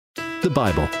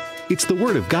Bible. It's the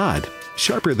Word of God,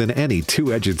 sharper than any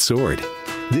two-edged sword.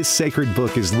 This sacred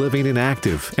book is living and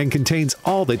active and contains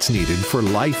all that's needed for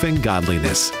life and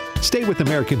godliness. Stay with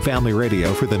American Family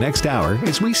Radio for the next hour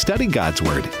as we study God's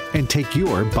Word and take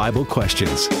your Bible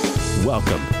questions.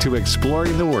 Welcome to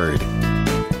Exploring the Word.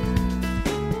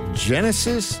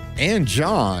 Genesis and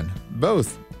John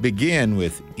both begin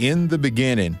with "in the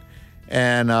beginning."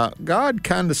 And God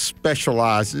kind of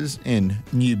specializes in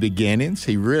new beginnings.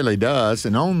 He really does.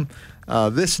 And on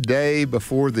this day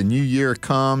before the new year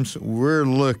comes, we're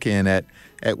looking at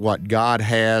what God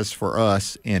has for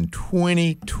us in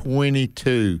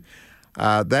 2022.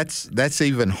 That's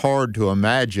even hard to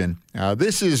imagine.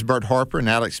 This is Bert Harper and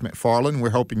Alex McFarland.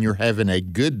 We're hoping you're having a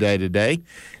good day today.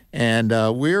 And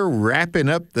we're wrapping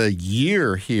up the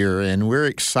year here, and we're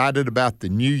excited about the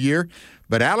new year.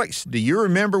 But Alex, do you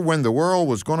remember when the world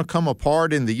was going to come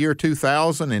apart in the year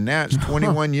 2000, and now it's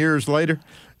 21 years later?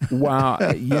 Wow.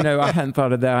 I hadn't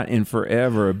thought of that in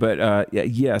forever. But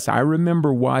yes, I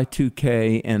remember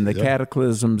Y2K and the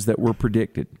cataclysms that were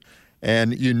predicted.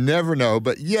 And you never know,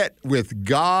 but yet with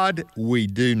God, we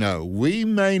do know. We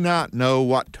may not know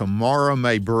what tomorrow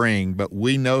may bring, but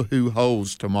we know who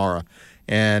holds tomorrow.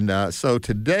 And so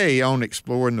today on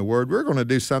Exploring the Word, we're going to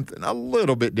do something a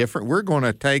little bit different. We're going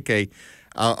to take a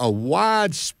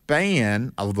wide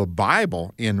span of the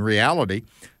Bible in reality,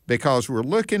 because we're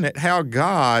looking at how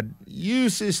God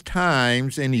uses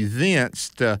times and events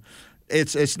to,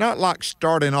 it's not like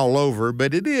starting all over,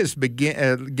 but it is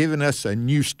giving us a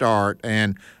new start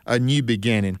and a new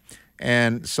beginning.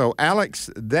 And so, Alex,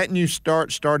 that new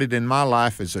start started in my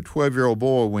life as a 12-year-old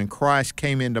boy when Christ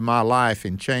came into my life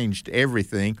and changed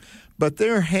everything. But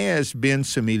there has been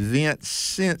some events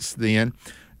since then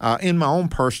in my own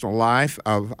personal life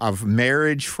of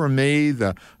marriage for me,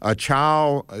 a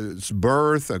child's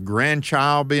birth, a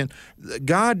grandchild being.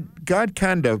 God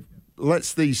kind of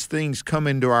lets these things come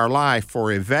into our life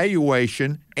for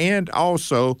evaluation and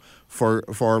also for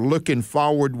looking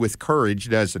forward with courage,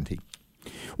 doesn't he?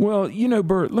 Well,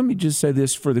 Bert, let me just say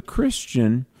this. For the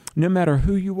Christian, no matter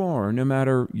who you are, no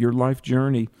matter your life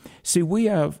journey, see, we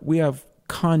have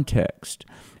context.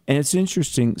 And it's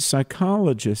interesting,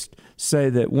 psychologists say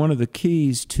that one of the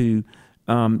keys to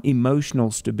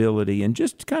emotional stability and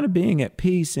just kind of being at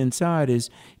peace inside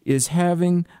is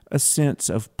having a sense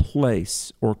of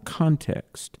place or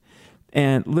context.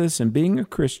 And listen, being a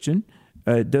Christian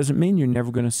doesn't mean you're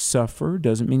never going to suffer,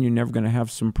 doesn't mean you're never going to have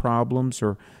some problems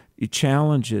or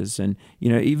challenges. And,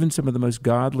 even some of the most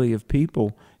godly of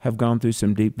people have gone through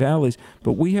some deep valleys.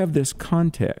 But we have this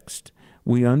context.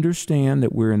 We understand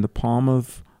that we're in the palm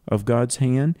of God's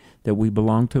hand, that we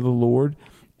belong to the Lord.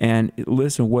 And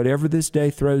listen, whatever this day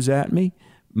throws at me,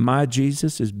 my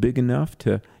Jesus is big enough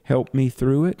to help me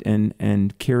through it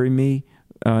and carry me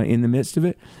in the midst of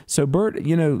it. So, Bert,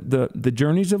 the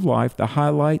journeys of life, the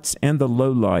highlights and the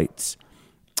lowlights,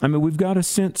 we've got a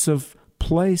sense of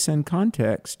place and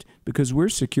context because we're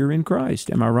secure in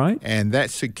Christ. Am I right? And that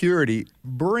security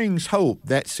brings hope.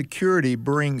 That security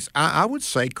brings, I would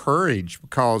say, courage,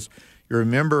 because you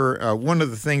remember one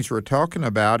of the things we're talking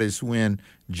about is when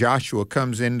Joshua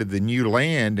comes into the new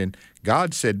land and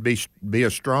God said, be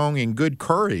a strong and good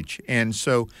courage. And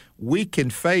so we can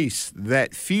face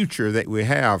that future that we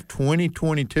have,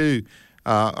 2022.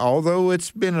 Although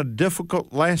it's been a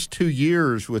difficult last 2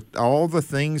 years with all the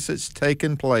things that's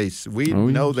taken place, we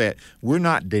know that. We're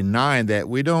not denying that.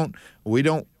 We don't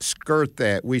skirt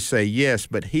that. We say yes,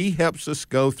 but He helps us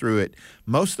go through it.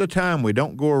 Most of the time, we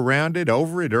don't go around it,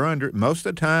 over it, or under it. Most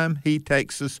of the time, He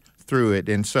takes us through it.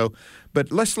 And so,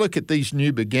 but let's look at these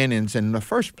new beginnings. In the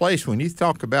first place, when you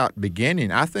talk about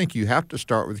beginning, I think you have to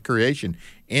start with creation.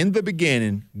 In the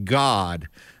beginning, God.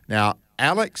 Now,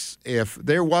 Alex, if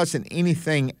there wasn't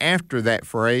anything after that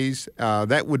phrase,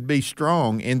 that would be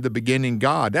strong. In the beginning,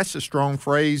 God. That's a strong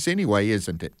phrase anyway,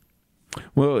 isn't it?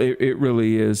 Well, it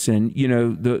really is. And,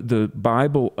 the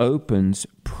Bible opens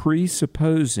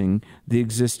presupposing the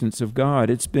existence of God.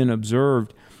 It's been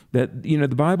observed that, the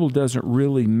Bible doesn't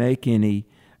really make any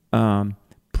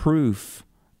proof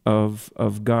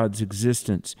of God's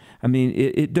existence.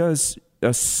 It does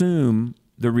assume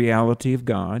the reality of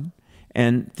God.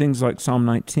 And things like Psalm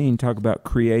 19 talk about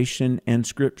creation and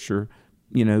Scripture,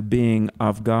 being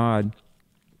of God.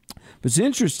 But it's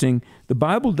interesting, the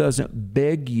Bible doesn't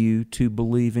beg you to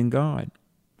believe in God.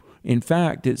 In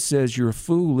fact, it says you're a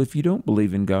fool if you don't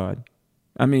believe in God.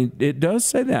 It does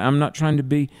say that. I'm not trying to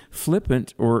be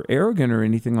flippant or arrogant or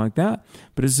anything like that.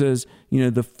 But it says,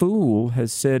 the fool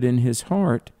has said in his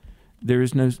heart, there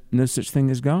is no such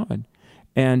thing as God.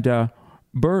 And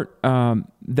Bert,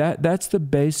 that's the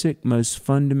basic, most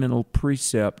fundamental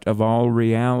precept of all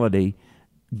reality,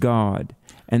 God.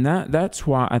 And that's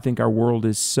why I think our world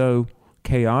is so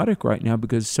chaotic right now,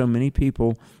 because so many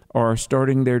people are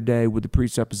starting their day with the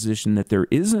presupposition that there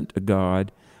isn't a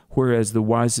God, whereas the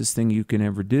wisest thing you can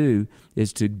ever do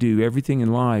is to do everything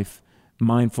in life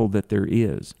mindful that there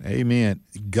is. Amen.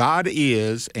 God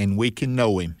is, and we can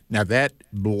know Him. Now that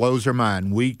blows our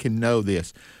mind. We can know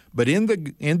this. But in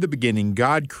the beginning,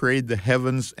 God created the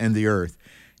heavens and the earth.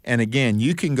 And again,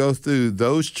 you can go through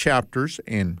those chapters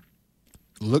and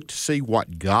look to see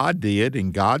what God did,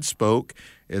 and God spoke.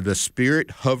 The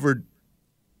Spirit hovered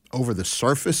over the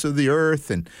surface of the earth,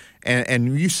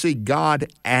 and you see God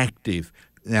active.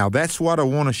 Now, that's what I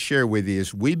want to share with you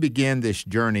as we begin this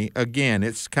journey. Again,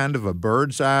 it's kind of a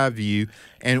bird's eye view,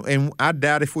 and I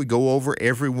doubt if we go over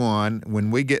every one. When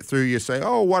we get through, you say,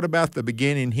 oh, what about the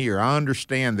beginning here? I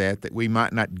understand that we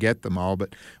might not get them all,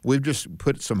 but we've just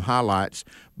put some highlights.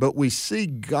 But we see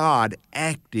God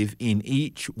active in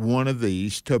each one of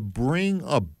these to bring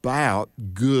about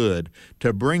good,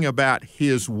 to bring about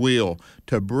His will,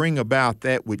 to bring about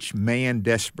that which man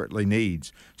desperately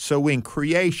needs. So in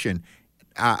creation,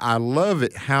 I love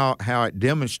it how it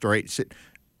demonstrates it.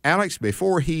 Alex,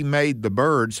 before He made the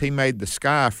birds, He made the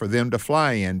sky for them to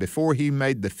fly in. Before He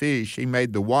made the fish, He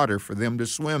made the water for them to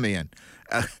swim in.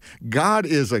 God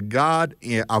is a God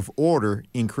of order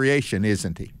in creation,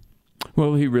 isn't He?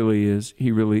 Well, He really is. He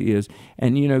really is.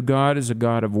 And, God is a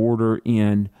God of order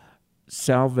in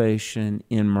salvation,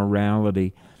 in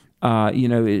morality.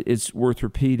 It's worth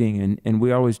repeating, and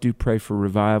we always do pray for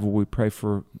revival.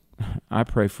 I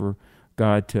pray for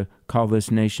God to call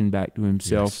this nation back to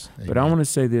Himself. Yes, but I want to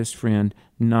say this, friend,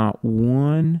 not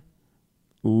one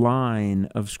line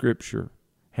of Scripture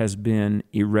has been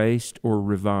erased or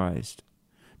revised.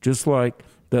 Just like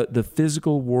the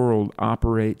physical world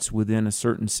operates within a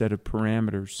certain set of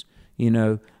parameters.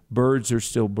 Birds are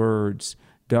still birds,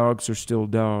 dogs are still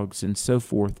dogs, and so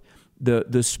forth.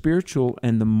 The spiritual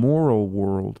and the moral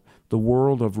world, the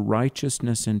world of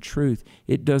righteousness and truth,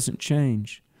 it doesn't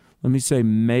change. Let me say,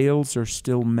 males are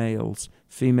still males.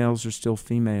 Females are still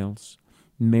females.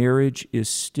 Marriage is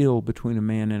still between a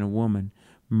man and a woman.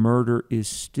 Murder is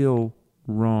still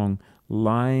wrong.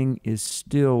 Lying is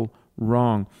still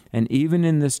wrong. And even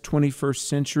in this 21st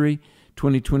century,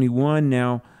 2021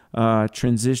 now,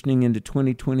 transitioning into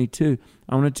 2022,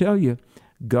 I want to tell you,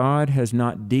 God has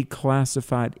not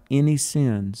declassified any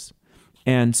sins.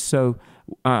 And so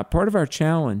part of our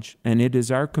challenge, and it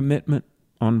is our commitment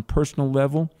on a personal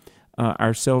level,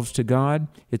 ourselves to God,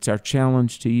 it's our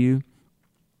challenge to you.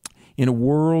 In a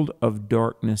world of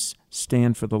darkness,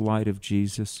 stand for the light of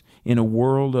Jesus. In a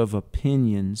world of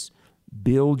opinions,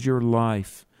 build your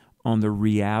life on the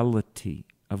reality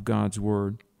of God's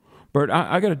Word. Bert,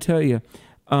 I got to tell you,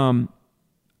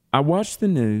 I watch the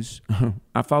news.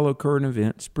 I follow current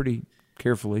events pretty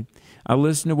carefully. I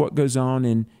listen to what goes on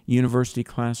in university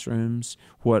classrooms,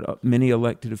 what many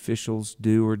elected officials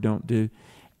do or don't do.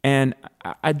 And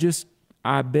I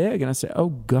beg and I say, oh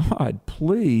God,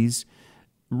 please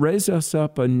raise us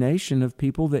up a nation of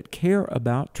people that care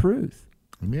about truth.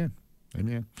 Amen.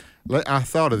 Amen. I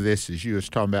thought of this as you was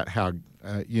talking about how,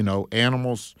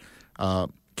 animals,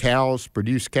 cows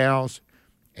produce cows.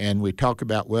 And we talk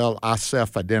about, I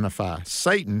self-identify.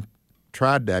 Satan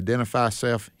tried to identify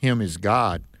him as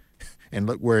God, and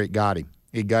look where it got him.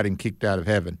 It got him kicked out of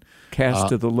heaven. Cast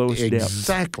to the lowest depths.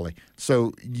 Exactly.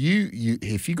 So you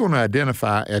if you're going to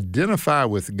identify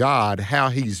with God, how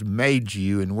He's made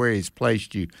you and where He's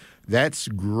placed you. That's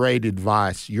great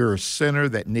advice. You're a sinner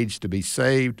that needs to be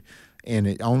saved, and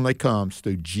it only comes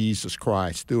through Jesus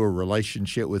Christ, through a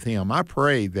relationship with Him. I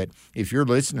pray that if you're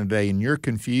listening today and you're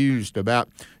confused about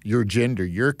your gender,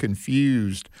 you're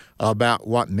confused about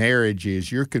what marriage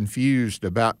is, you're confused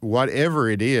about whatever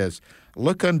it is,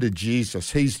 look unto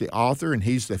Jesus. He's the author and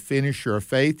He's the finisher of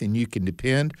faith, and you can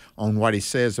depend on what He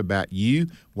says about you,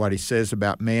 what He says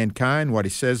about mankind, what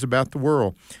He says about the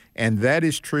world. And that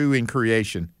is true in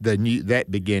creation, that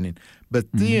beginning. But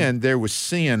then there was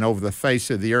sin over the face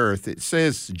of the earth. It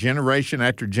says generation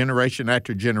after generation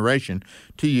after generation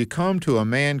till you come to a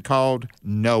man called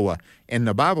Noah. And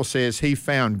the Bible says he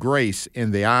found grace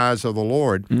in the eyes of the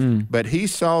Lord. But he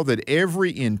saw that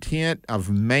every intent of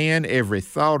man, every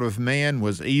thought of man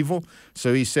was evil.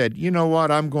 So he said, you know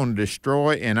what, I'm going to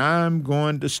destroy and I'm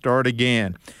going to start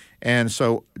again. And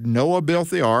so Noah built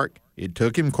the ark. It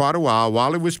took him quite a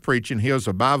while he was preaching. He was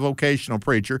a bivocational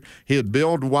preacher. He'd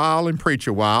build a while and preach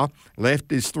a while,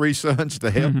 left his 3 sons to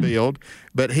help build,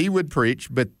 but he would preach.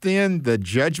 But then the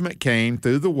judgment came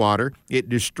through the water. It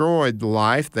destroyed the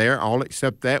life there, all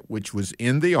except that which was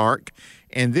in the ark.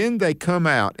 And then they come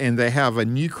out and they have a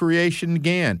new creation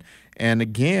again. And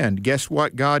again, guess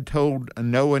what God told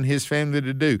Noah and his family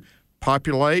to do?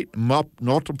 Populate,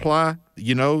 multiply,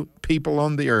 people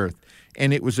on the earth.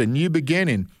 And it was a new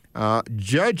beginning,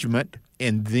 judgment,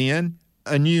 and then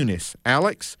a newness.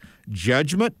 Alex,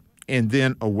 judgment, and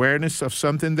then awareness of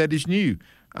something that is new.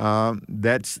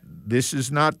 This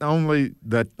is not the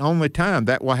only time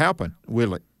that will happen,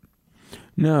 will it?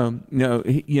 No.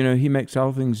 He makes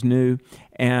all things new,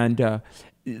 and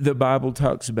the Bible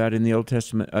talks about in the Old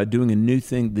Testament doing a new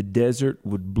thing. The desert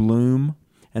would bloom,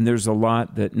 and there's a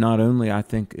lot that not only I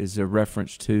think is a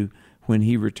reference to when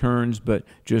he returns, but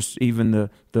just even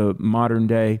the modern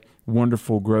day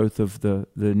wonderful growth of the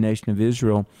nation of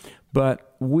Israel.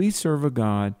 But we serve a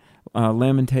God.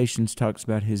 Lamentations talks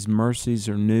about his mercies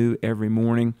are new every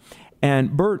morning.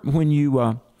 And Bert, when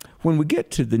we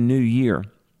get to the new year,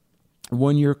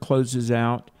 one year closes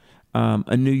out,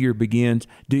 a new year begins.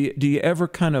 Do you ever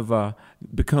kind of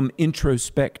become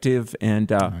introspective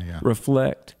and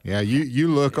reflect? Yeah, you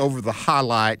look over the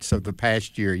highlights of the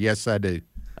past year. Yes, I do.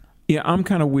 Yeah, I'm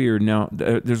kind of weird. Now,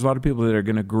 there's a lot of people that are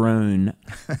going to groan.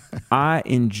 I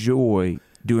enjoy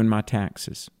doing my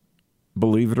taxes,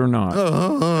 believe it or not.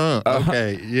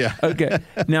 Okay, yeah. Okay.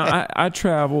 Now, I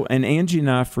travel, and Angie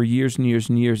and I for years and years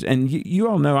and years, and you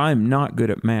all know I am not good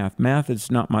at math. Math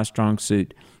is not my strong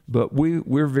suit, but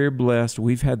we're very blessed.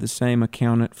 We've had the same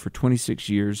accountant for 26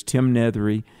 years, Tim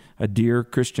Nethery, a dear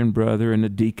Christian brother and a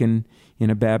deacon in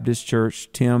a Baptist church.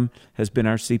 Tim has been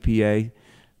our CPA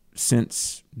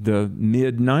since the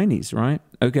mid-90s, right?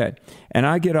 Okay. And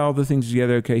I get all the things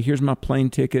together. Okay, here's my plane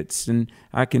tickets, and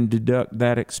I can deduct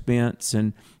that expense,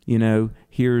 and,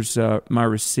 here's my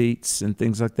receipts and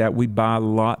things like that. We buy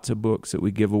lots of books that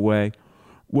we give away.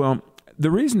 Well,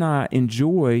 the reason I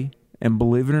enjoy, and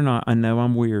believe it or not, I know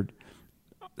I'm weird,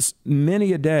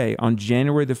 many a day on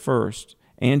January the 1st,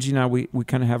 Angie and I, we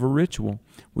kind of have a ritual.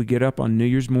 We get up on New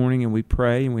Year's morning and we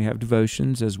pray and we have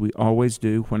devotions, as we always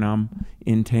do when I'm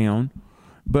in town.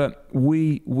 But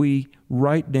we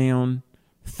write down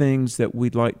things that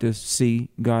we'd like to see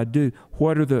God do.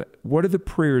 What are the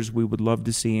prayers we would love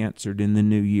to see answered in the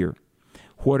new year?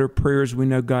 What are prayers we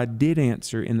know God did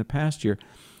answer in the past year?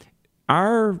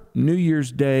 Our New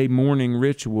Year's Day morning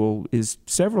ritual is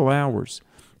several hours.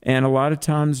 And a lot of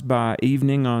times by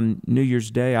evening on New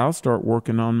Year's Day, I'll start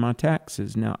working on my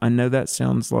taxes. Now, I know that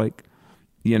sounds like,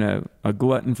 a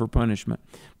glutton for punishment.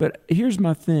 But here's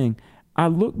my thing. I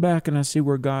look back and I see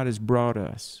where God has brought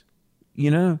us.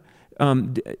 You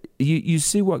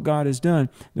see what God has done.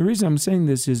 The reason I'm saying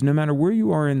this is no matter where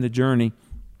you are in the journey,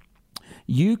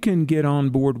 you can get on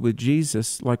board with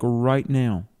Jesus like right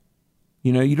now.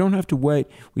 You don't have to wait.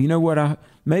 Well, you know what?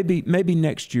 Maybe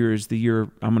next year is the year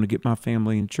I'm going to get my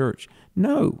family in church.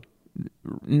 No,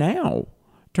 now.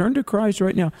 Turn to Christ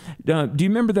right now. Do you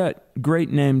remember that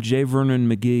great name, J. Vernon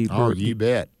McGee? Oh, you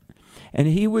bet. And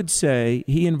he would say,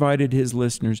 he invited his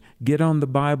listeners, get on the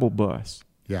Bible bus.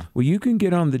 Yeah. Well, you can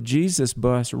get on the Jesus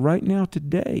bus right now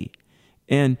today.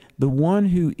 And the one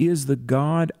who is the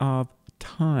God of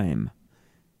time,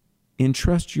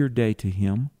 entrust your day to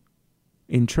him.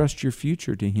 Entrust your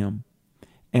future to him.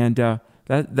 And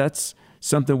that's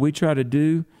something we try to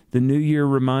do. The new year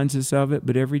reminds us of it,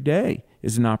 but every day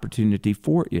is an opportunity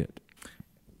for it.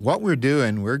 What we're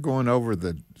doing, we're going over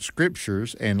the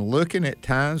scriptures and looking at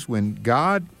times when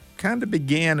God kind of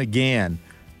began again.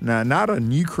 Now, not a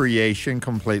new creation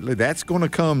completely. That's going to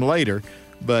come later.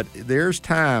 But there's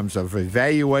times of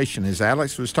evaluation, as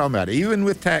Alex was talking about, even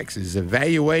with taxes,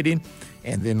 evaluating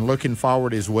and then looking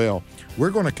forward as well. We're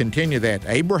going to continue that.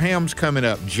 Abraham's coming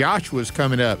up. Joshua's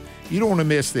coming up. You don't want to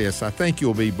miss this. I think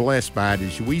you'll be blessed by it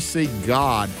as we see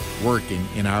God working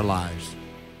in our lives.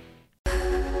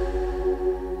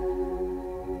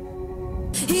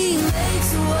 He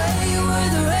makes a way where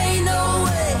there ain't no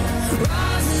way.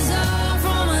 Rises up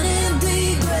from an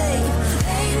empty grave.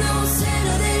 Ain't no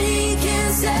sinner that he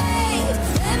can save.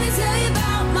 Let me tell you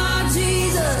about my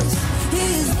Jesus.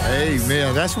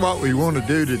 Amen. That's what we want to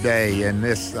do today in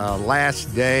this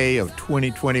last day of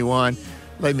 2021.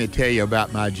 Let me tell you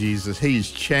about my Jesus.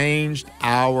 He's changed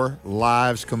our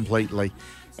lives completely.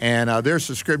 And there's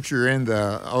a scripture in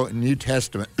the New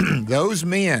Testament. Those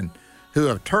men who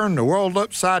have turned the world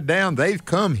upside down, they've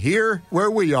come here where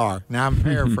we are. Now, I'm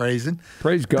paraphrasing.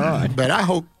 Praise God. But I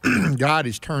hope God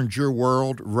has turned your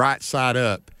world right side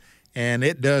up. And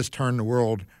it does turn the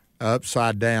world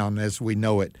upside down as we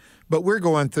know it. But we're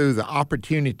going through the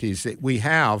opportunities that we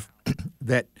have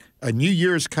that a new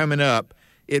year is coming up.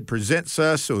 It presents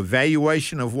us an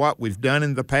evaluation of what we've done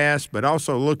in the past, but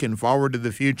also looking forward to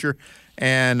the future.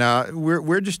 And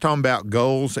we're just talking about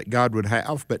goals that God would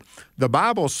have. But the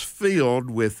Bible's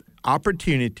filled with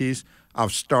opportunities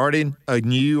of starting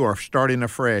anew or starting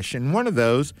afresh. And one of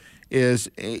those is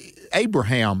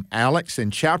Abraham, Alex,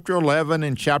 in chapter 11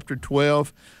 and chapter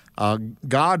 12.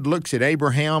 God looks at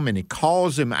Abraham and he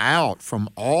calls him out from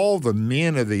all the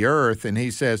men of the earth, and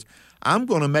he says, I'm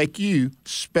going to make you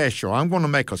special. I'm going to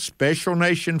make a special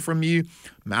nation from you.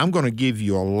 I'm going to give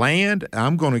you a land.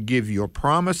 I'm going to give you a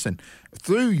promise. And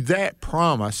through that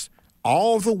promise,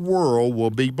 all the world will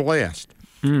be blessed.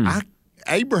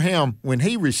 Abraham, when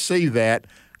he received that,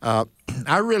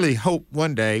 I really hope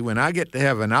one day when I get to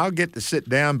heaven, I'll get to sit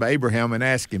down by Abraham and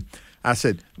ask him, I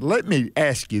said, let me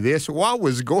ask you this. What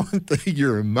was going through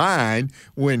your mind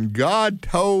when God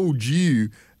told you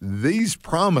these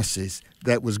promises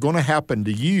that was going to happen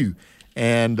to you?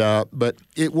 And but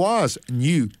it was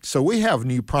new. So we have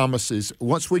new promises.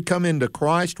 Once we come into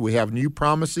Christ, we have new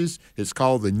promises. It's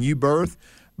called the new birth.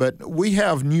 But we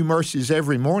have new mercies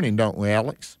every morning, don't we,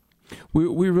 Alex?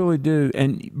 We really do.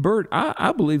 And Bert,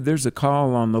 I believe there's a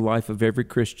call on the life of every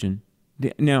Christian.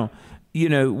 Now, you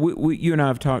know, you and I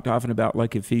have talked often about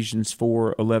like Ephesians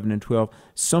 4, 11 and 12.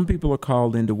 Some people are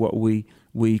called into what we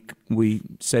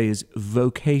say is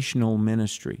vocational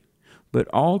ministry. But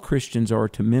all Christians are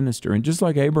to minister. And just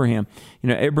like Abraham, you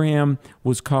know, Abraham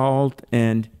was called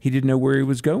and he didn't know where he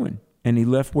was going. And he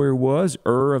left where he was,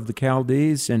 Ur of the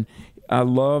Chaldees. And I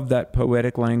love that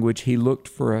poetic language. He looked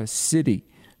for a city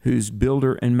whose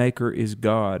builder and maker is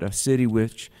God, a city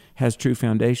which has true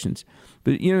foundations.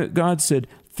 But, you know, God said,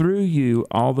 through you,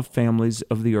 all the families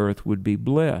of the earth would be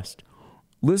blessed.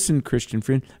 Listen, Christian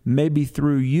friend, maybe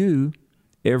through you,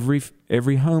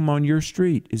 every home on your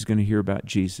street is going to hear about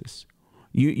Jesus.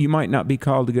 You might not be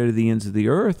called to go to the ends of the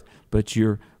earth, but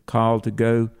you're called to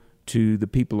go to the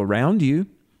people around you.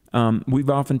 We've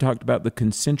often talked about the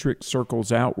concentric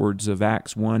circles outwards of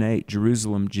Acts 1:8,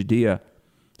 Jerusalem, Judea,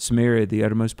 Samaria, the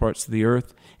uttermost parts of the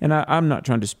earth. And I'm not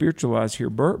trying to spiritualize here,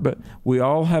 Bert, but we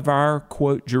all have our,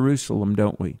 quote, Jerusalem,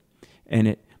 don't we? And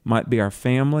it might be our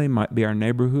family, might be our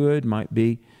neighborhood, might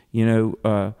be, you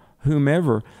know,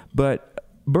 whomever. But,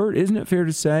 Bert, isn't it fair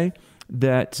to say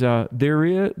that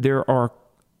there are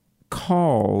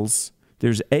calls,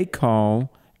 there's a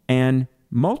call and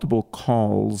multiple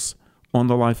calls on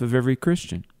the life of every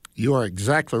Christian? You are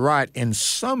exactly right. And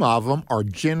some of them are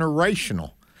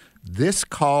generational. This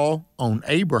call on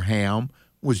Abraham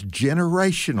was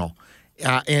generational.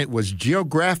 And it was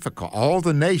geographical. All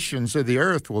the nations of the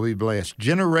earth will be blessed.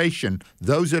 Generation,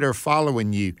 those that are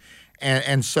following you.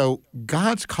 And so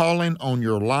God's calling on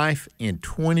your life in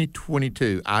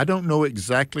 2022. I don't know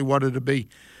exactly what it'll be.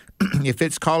 If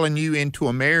it's calling you into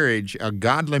a marriage, a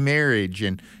godly marriage,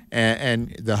 and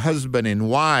the husband and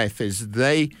wife as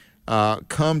they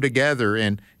come together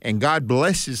and God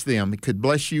blesses them, it could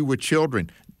bless you with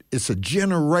children. It's a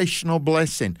generational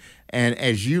blessing. And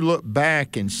as you look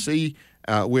back and see,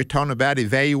 we're talking about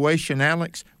evaluation,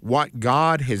 Alex, what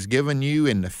God has given you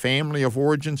in the family of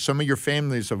origin. Some of your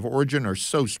families of origin are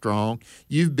so strong.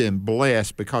 You've been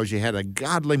blessed because you had a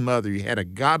godly mother, you had a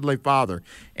godly father,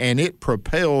 and it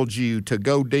propelled you to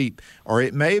go deep. Or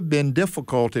it may have been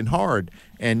difficult and hard,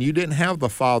 and you didn't have the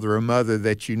father or mother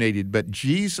that you needed. But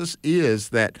Jesus is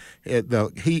that,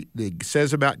 he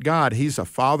says about God, he's a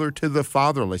father to the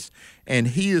fatherless, and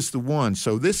he is the one.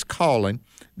 So this calling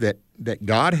that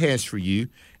God has for you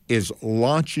is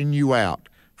launching you out.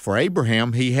 For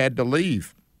Abraham, he had to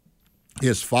leave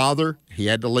his father. He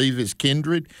had to leave his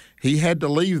kindred. He had to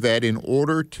leave that in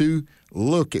order to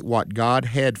look at what God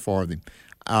had for them.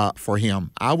 For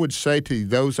him, I would say to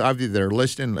those of you that are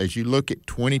listening, as you look at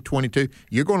 2022,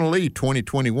 you're going to leave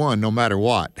 2021 no matter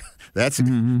what. That's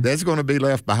going to be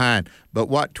left behind. But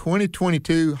what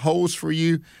 2022 holds for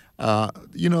you,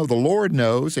 you know, the Lord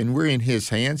knows, and we're in his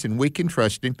hands, and we can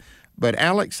trust him. But,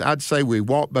 Alex, I'd say we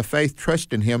walk by faith,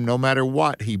 trusting him no matter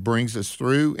what he brings us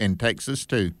through and takes us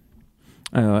to.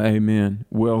 Amen.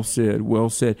 Well said.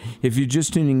 Well said. If you're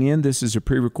just tuning in, this is a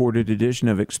pre-recorded edition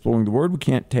of Exploring the Word. We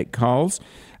can't take calls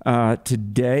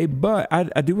today, but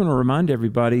I do want to remind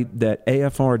everybody that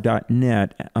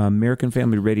AFR.net,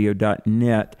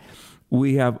 AmericanFamilyRadio.net,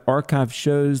 we have archived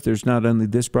shows. There's not only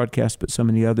this broadcast, but so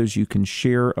many others. You can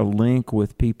share a link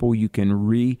with people. You can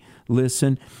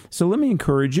re-listen. So let me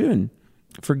encourage you, and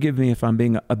forgive me if I'm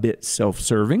being a bit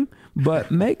self-serving, but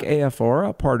make AFR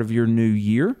a part of your new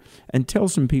year and tell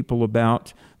some people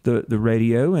about the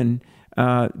radio. And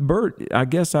Bert, I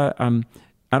guess I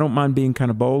don't mind being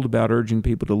kind of bold about urging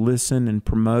people to listen and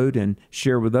promote and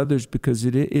share with others, because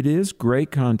it is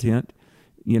great content,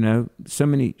 so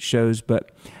many shows.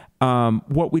 But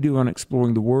what we do on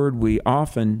Exploring the Word, we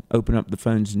often open up the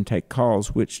phones and take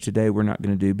calls, which today we're not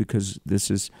going to do because this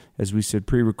is, as we said,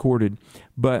 pre-recorded.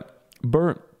 But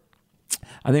Bert,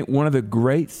 I think one of the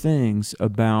great things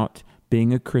about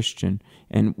being a Christian,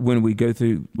 and when we go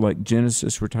through like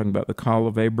Genesis, we're talking about the call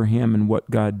of Abraham and what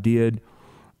God did.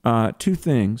 Two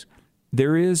things.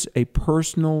 There is a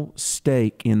personal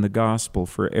stake in the gospel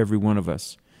for every one of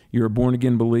us. You're a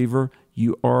born-again believer.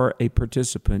 You are a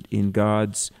participant in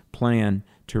God's plan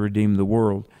to redeem the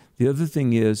world. The other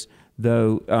thing is,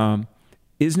 though,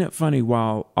 isn't it funny,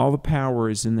 while all the power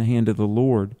is in the hand of the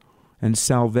Lord and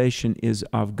salvation is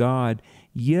of God,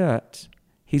 yet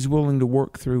He's willing to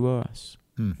work through us.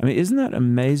 I mean, isn't that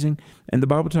amazing? And the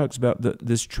Bible talks about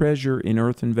this treasure in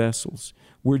earthen vessels.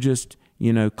 We're just,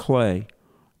 clay,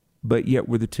 but yet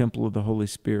we're the temple of the Holy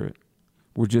Spirit.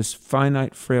 We're just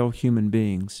finite, frail human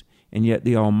beings, and yet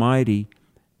the Almighty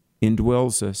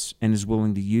indwells us and is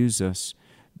willing to use us.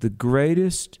 The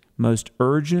greatest, most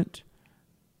urgent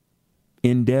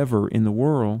endeavor in the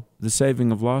world, the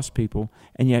saving of lost people,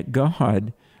 and yet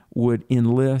God would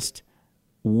enlist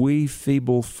we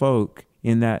feeble folk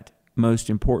in that most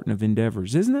important of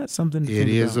endeavors. Isn't that something to think about?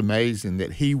 It is amazing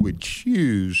that He would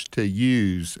choose to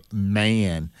use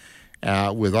man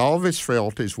with all of his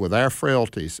frailties, with our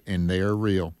frailties, and they're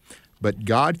real. But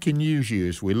God can use you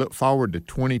as we look forward to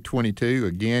 2022,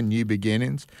 again, new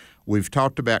beginnings. We've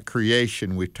talked about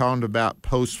creation. We've talked about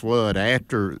post-flood,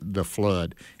 after the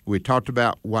flood. We talked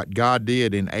about what God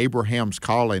did in Abraham's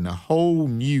calling, a whole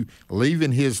new,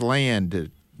 leaving his land to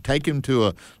take him to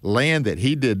a land that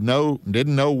he didn't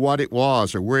know what it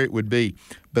was or where it would be.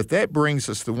 But that brings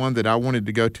us to one that I wanted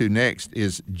to go to next,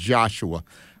 is Joshua.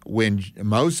 When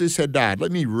Moses had died,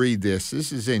 let me read this.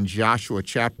 This is in Joshua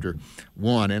chapter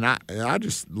 1, and I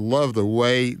just love the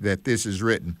way that this is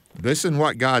written. Listen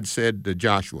what God said to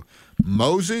Joshua.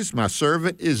 Moses, my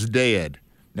servant, is dead.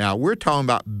 Now, we're talking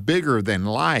about bigger than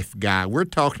life guy. We're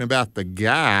talking about the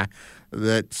guy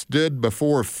that stood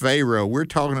before Pharaoh. We're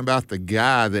talking about the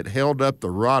guy that held up the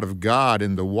rod of God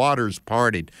and the waters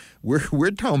parted.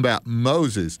 We're talking about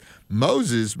Moses.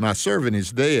 Moses, my servant,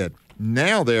 is dead.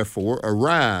 Now, therefore,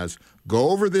 arise,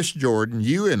 go over this Jordan,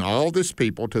 you and all this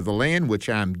people, to the land which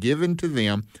I am giving to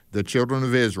them, the children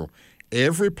of Israel.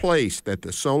 Every place that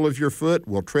the sole of your foot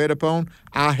will tread upon,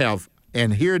 I have,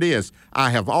 and here it is, I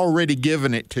have already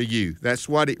given it to you. That's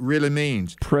what it really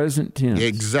means. Present tense.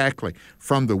 Exactly.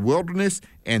 From the wilderness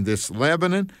and this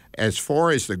Lebanon, as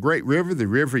far as the great river, the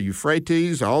river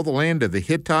Euphrates, all the land of the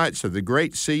Hittites, of the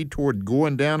great sea toward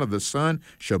going down of the sun,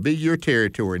 shall be your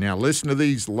territory. Now listen to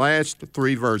these last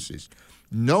three verses.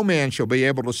 No man shall be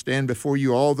able to stand before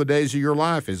you all the days of your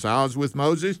life. As I was with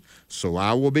Moses, so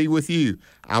I will be with you.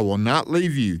 I will not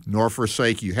leave you nor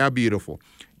forsake you. How beautiful.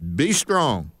 Be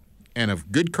strong and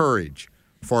of good courage,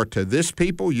 for to this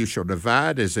people you shall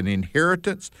divide as an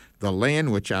inheritance the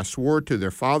land which I swore to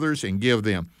their fathers and give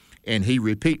them. And he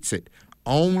repeats it,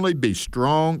 only be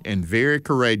strong and very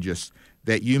courageous,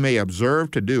 that you may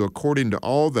observe to do according to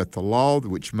all that the law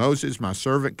which Moses my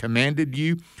servant commanded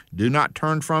you. Do not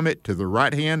turn from it to the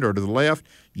right hand or to the left.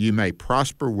 You may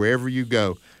prosper wherever you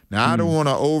go. Now, I don't want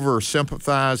to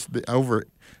sympathize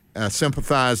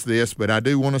this, but I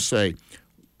do want to say,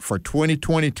 for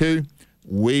 2022,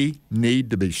 we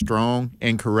need to be strong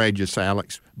and courageous,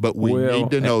 Alex. But we need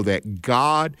to know that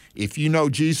God, if you know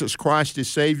Jesus Christ as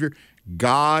Savior,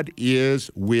 God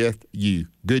is with you.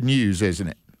 Good news, isn't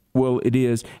it? Well, it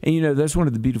is. And, that's one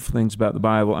of the beautiful things about the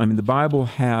Bible. I mean, the Bible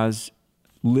has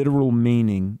literal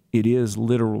meaning. It is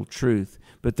literal truth.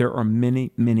 But there are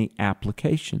many, many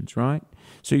applications, right?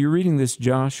 So you're reading this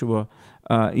Joshua,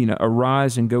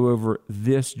 arise and go over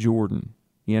this Jordan,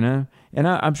 And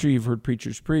I'm sure you've heard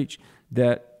preachers preach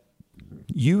that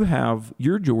you have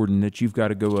your Jordan that you've got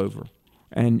to go over.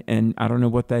 And I don't know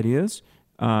what that is.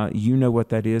 You know what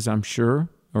that is, I'm sure.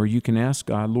 Or you can ask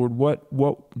God, Lord,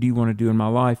 what do you want to do in my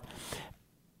life?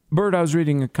 Bert, I was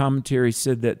reading a commentary,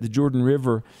 said that the Jordan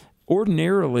River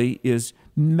ordinarily is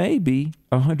maybe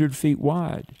 100 feet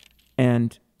wide.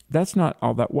 And that's not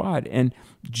all that wide. And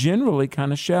generally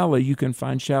kind of shallow. You can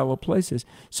find shallow places.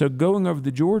 So going over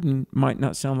the Jordan might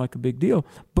not sound like a big deal.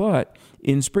 But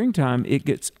in springtime, it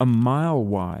gets a mile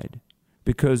wide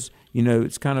because,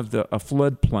 it's kind of a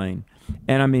floodplain.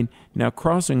 And I mean, now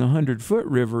crossing a 100-foot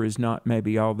river is not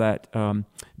maybe all that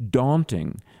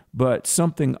daunting, but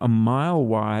something a mile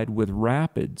wide with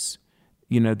rapids,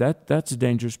 that's a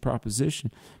dangerous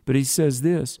proposition. But he says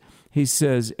this, He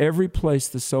says, every place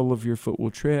the sole of your foot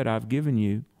will tread, I've given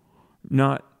you,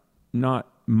 not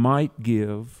might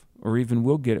give or even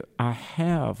will get it. I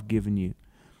have given you.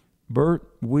 Bert,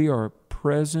 we are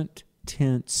present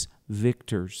tense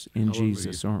victors in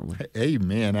Jesus, aren't we?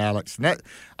 Amen, Alex.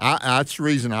 That's the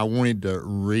reason I wanted to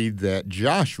read that.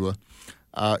 Joshua,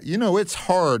 it's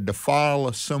hard to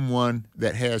follow someone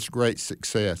that has great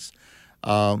success.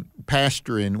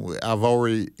 Pastoring,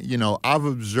 I've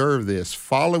observed this.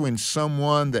 Following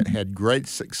someone that had great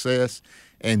success,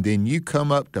 and then you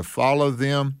come up to follow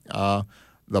them,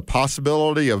 the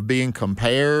possibility of being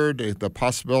compared, the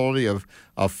possibility of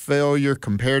failure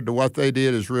compared to what they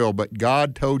did is real. But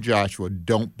God told Joshua,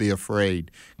 don't be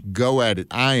afraid. Go at it.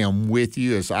 I am with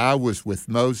you. As I was with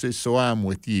Moses, so I am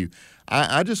with you.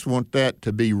 I just want that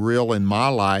to be real in my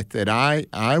life, that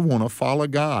I want to follow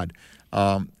God.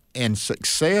 And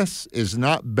success is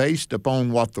not based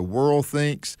upon what the world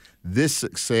thinks. This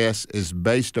success is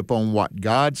based upon what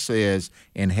God says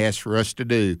and has for us to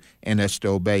do, and that's to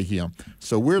obey Him.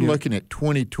 So we're looking at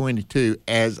 2022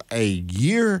 as a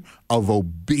year of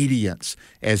obedience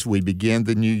as we begin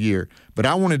the new year. But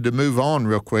I wanted to move on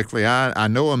real quickly. I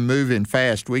know I'm moving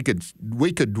fast. We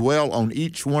could dwell on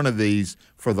each one of these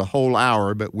for the whole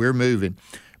hour, but we're moving.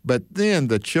 But then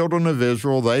the children of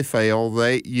Israel, they fail.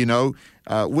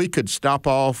 We could stop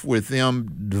off with them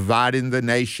dividing the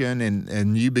nation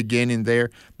and you beginning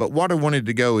there. But what I wanted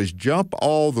to go is jump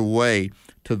all the way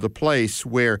to the place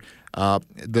where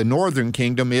the northern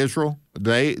kingdom, Israel,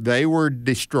 they were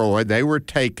destroyed. They were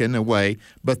taken away.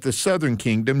 But the southern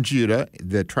kingdom, Judah,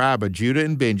 the tribe of Judah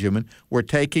and Benjamin, were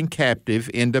taken captive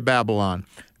into Babylon.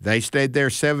 They stayed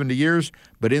there 70 years,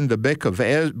 but in the book of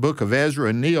Ezra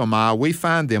and Nehemiah, we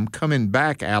find them coming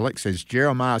back, Alex, as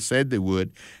Jeremiah said they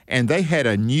would, and they had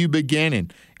a new beginning,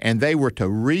 and they were to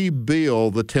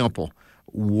rebuild the temple.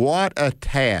 What a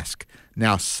task.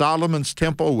 Now, Solomon's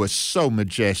temple was so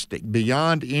majestic,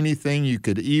 beyond anything you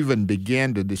could even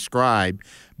begin to describe,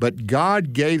 but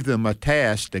God gave them a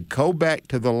task to go back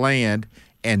to the land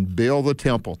and build the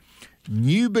temple.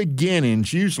 New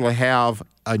beginnings usually have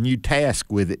a new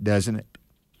task with it, doesn't it?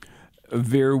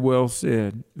 Very well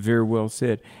said. Very well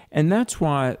said. And that's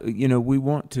why, we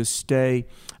want to stay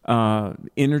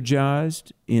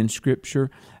energized in Scripture.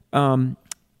 I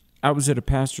was at a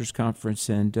pastor's conference,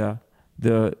 and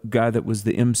the guy that was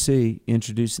the MC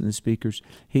introducing the speakers,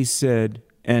 he said,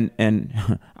 and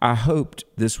I hoped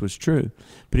this was true,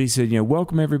 but he said,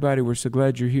 welcome everybody. We're so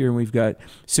glad you're here. And we've got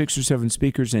 6 or 7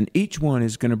 speakers, and each one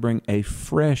is going to bring a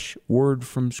fresh word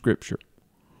from Scripture.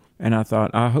 And I thought,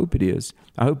 I hope it is.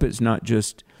 I hope it's not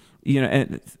just,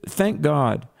 and thank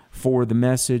God for the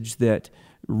message that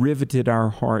riveted our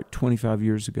heart 25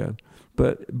 years ago.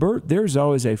 But Bert, there's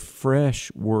always a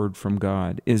fresh word from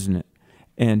God, isn't it?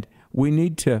 And we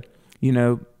need to,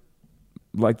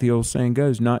 like the old saying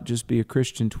goes, not just be a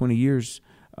Christian 20 years,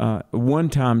 one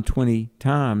time, 20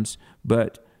 times,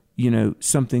 but,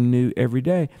 something new every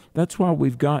day. That's why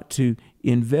we've got to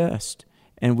invest,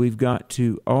 and we've got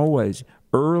to always,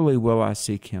 early will I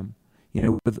seek Him.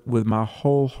 With my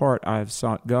whole heart I have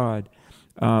sought God.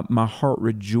 My heart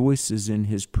rejoices in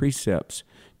His precepts.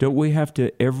 Don't we have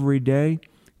to every day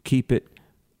keep it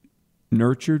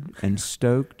nurtured and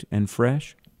stoked and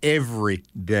fresh? Every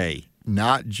day.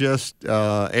 Not just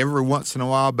every once in a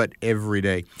while, but every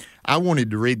day. I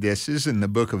wanted to read this. This is in the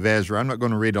book of Ezra. I'm not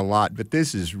going to read a lot, but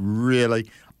this is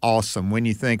really awesome when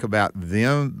you think about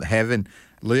them having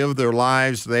lived their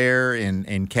lives there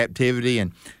in captivity.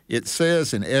 And it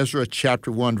says in Ezra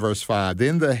chapter 1, verse 5,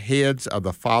 Then the heads of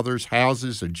the fathers'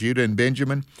 houses of Judah and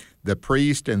Benjamin, the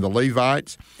priests and the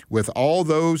Levites, with all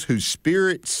those whose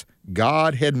spirits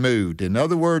God had moved. In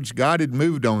other words, God had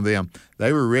moved on them.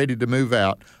 They were ready to move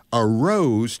out.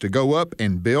 Arose to go up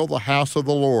and build the house of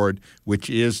the Lord, which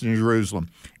is in Jerusalem.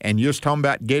 And you're talking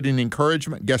about getting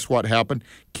encouragement. Guess what happened?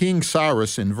 King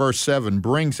Cyrus, in verse 7,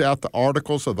 brings out the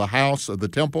articles of the house of the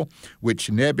temple, which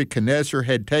Nebuchadnezzar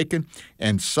had taken.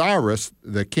 And Cyrus,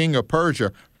 the king of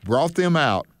Persia, brought them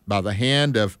out by the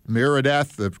hand of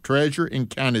Merodach the treasurer and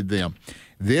counted them.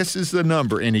 This is the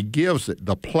number, and he gives it,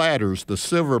 the platters, the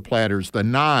silver platters, the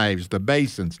knives, the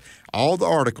basins, all the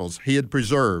articles he had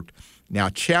preserved. Now,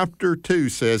 chapter 2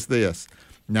 says this,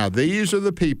 Now these are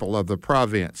the people of the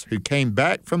province who came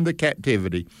back from the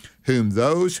captivity, whom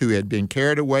those who had been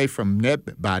carried away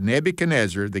by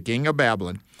Nebuchadnezzar, the king of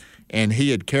Babylon, and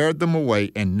he had carried them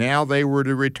away, and now they were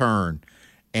to return.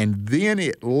 And then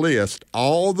it lists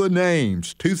all the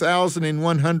names,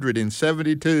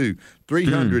 2,172,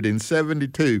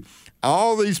 372.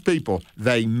 all these people,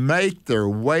 they make their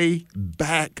way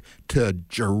back to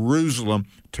Jerusalem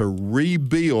to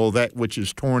rebuild that which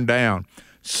is torn down.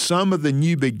 Some of the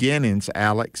new beginnings,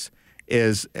 Alex,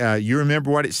 is you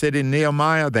remember what it said in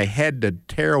Nehemiah? They had to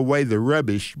tear away the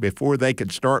rubbish before they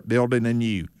could start building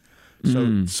anew.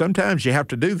 So sometimes you have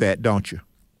to do that, don't you?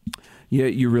 Yeah,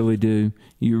 you really do.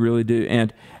 You really do.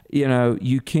 And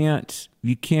you can't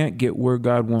get where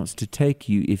God wants to take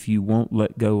you if you won't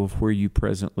let go of where you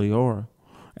presently are.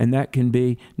 And that can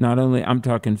be not only, I'm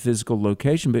talking physical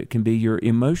location, but it can be your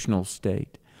emotional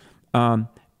state.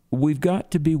 We've got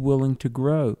to be willing to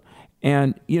grow.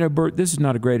 And, Bert, this is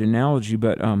not a great analogy,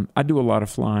 but I do a lot of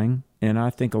flying, and I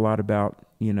think a lot about,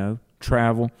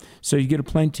 travel. So you get a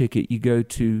plane ticket, you go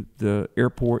to the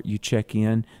airport, you check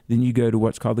in, then you go to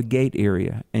what's called the gate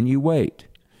area, and you wait.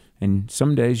 And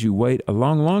some days you wait a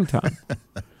long, long time.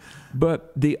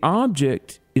 But the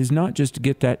object is not just to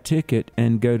get that ticket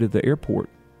and go to the airport.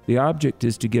 The object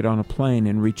is to get on a plane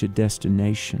and reach a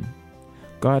destination.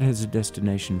 God has a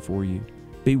destination for you.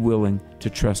 Be willing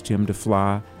to trust Him to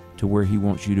fly to where He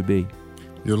wants you to be.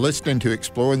 You're listening to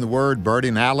Exploring the Word, Bert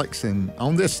and Alex, and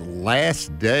on this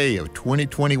last day of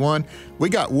 2021, we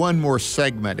got one more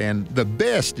segment, and the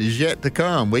best is yet to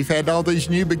come. We've had all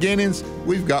these new beginnings.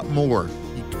 We've got more.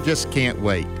 You just can't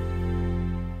wait.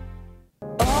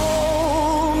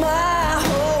 All my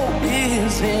hope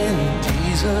is in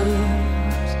Jesus.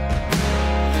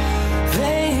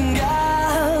 Thank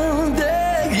God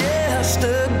that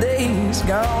yesterday's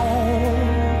gone.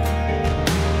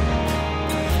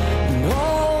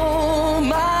 All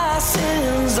my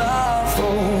sins are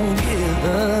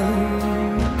forgiven.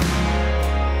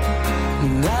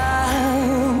 And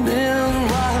I've been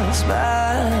washed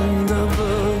by the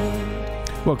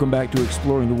blood. Welcome back to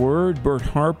Exploring the Word. Bert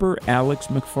Harper, Alex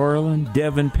McFarland,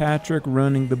 Devin Patrick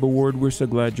running the board. We're so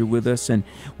glad you're with us. And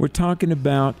we're talking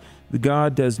about the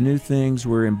God does new things.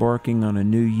 We're embarking on a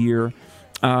new year.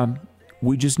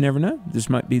 We just never know. This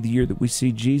might be the year that we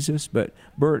see Jesus. But,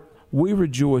 Bert, we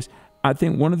rejoice. I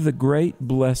think one of the great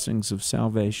blessings of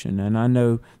salvation, and I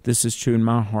know this is true in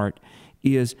my heart,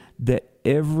 is that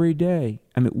every day,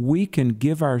 we can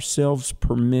give ourselves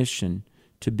permission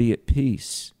to be at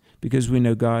peace because we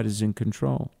know God is in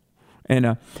control.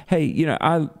 And, hey,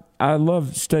 I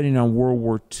love studying on World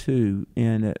War II,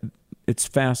 and it's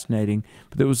fascinating.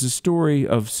 But there was a story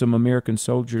of some American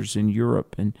soldiers in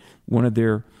Europe, and one of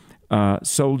their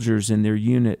soldiers in their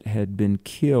unit had been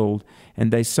killed, and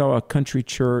they saw a country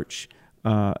church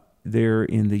there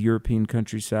in the European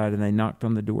countryside, and they knocked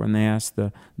on the door, and they asked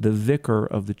the vicar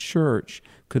of the church,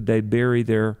 could they bury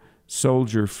their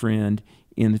soldier friend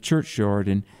in the churchyard?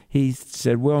 And he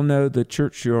said, well, no, the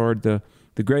churchyard, the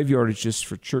graveyard is just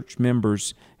for church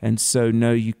members, and so,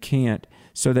 no, you can't.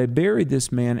 So they buried this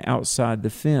man outside the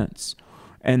fence,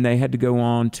 and they had to go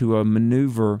on to a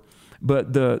maneuver.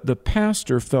 But the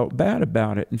pastor felt bad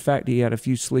about it. In fact, he had a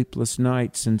few sleepless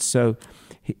nights, and so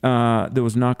there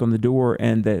was a knock on the door,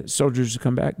 and the soldiers had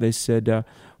come back. They said,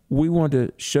 we want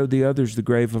to show the others the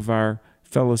grave of our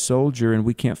fellow soldier, and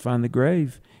we can't find the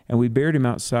grave. And we buried him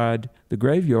outside the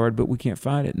graveyard, but we can't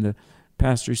find it. And the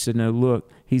pastor said, no, look,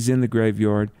 he's in the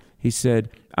graveyard. He said,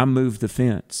 I moved the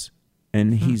fence,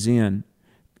 and he's in.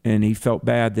 And he felt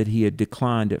bad that he had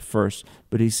declined at first.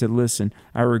 But he said, listen,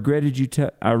 I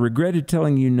regretted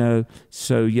telling you no,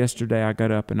 so yesterday I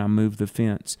got up and I moved the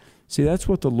fence. See, that's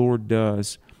what the Lord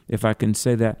does, if I can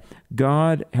say that.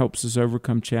 God helps us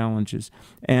overcome challenges.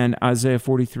 And Isaiah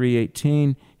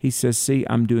 43:18, he says, see,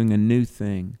 I'm doing a new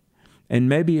thing. And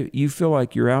maybe you feel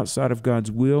like you're outside of God's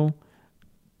will.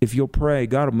 If you'll pray,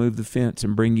 God will move the fence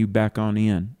and bring you back on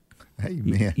in.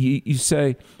 Amen. You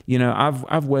say,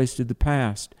 I've wasted the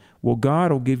past. Well,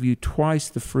 God will give you twice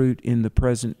the fruit in the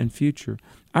present and future.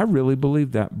 I really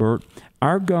believe that, Bert.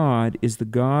 Our God is the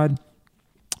God.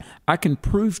 I can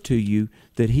prove to you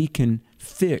that He can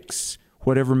fix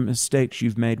whatever mistakes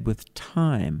you've made with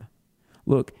time.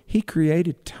 Look, He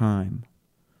created time.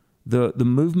 The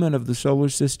movement of the solar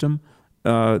system,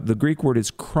 the Greek word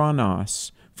is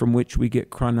chronos, from which we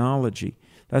get chronology.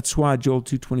 That's why Joel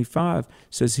 2:25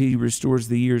 says He restores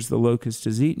the years the locust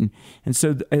has eaten. And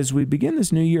so as we begin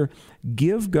this new year,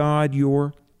 give God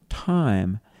your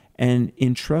time and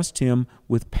entrust Him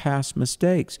with past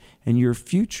mistakes. And your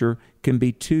future can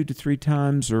be 2 to 3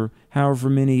 times or however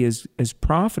many is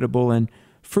profitable and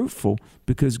fruitful,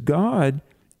 because God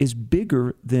is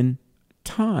bigger than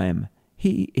time.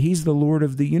 He's the Lord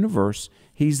of the universe.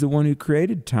 He's the one who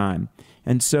created time.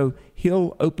 And so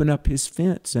He'll open up His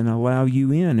fence and allow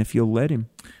you in if you'll let Him.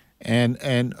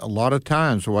 And a lot of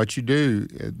times what you do,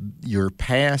 your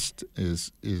past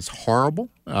is horrible,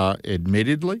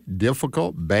 admittedly,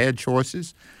 difficult, bad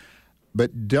choices,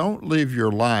 but don't live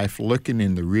your life looking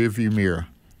in the rearview mirror.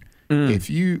 If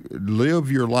you live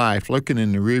your life looking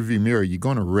in the rearview mirror, you're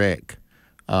going to wreck.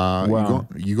 Wow.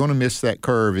 You're going to miss that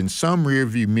curve. And some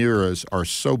rearview mirrors are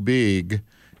so big,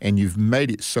 and you've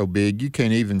made it so big, you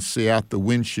can't even see out the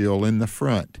windshield in the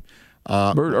front.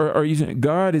 Bert, are you saying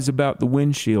God is about the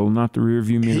windshield, not the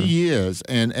rearview mirror? He is,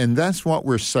 and that's what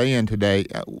we're saying today.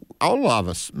 All of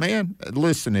us, man.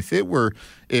 Listen,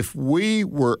 if we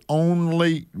were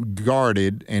only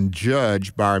guarded and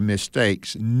judged by our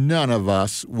mistakes, none of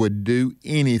us would do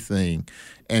anything,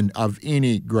 and of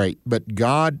any great. But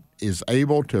God is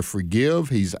able to forgive.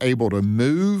 He's able to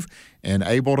move and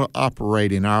able to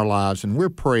operate in our lives. And we're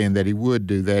praying that He would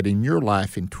do that in your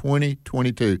life in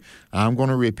 2022. I'm going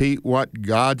to repeat what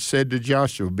God said to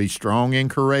Joshua: be strong and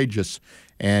courageous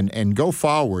and go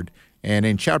forward. And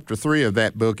in chapter 3 of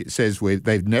that book, it says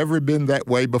they've never been that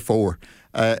way before.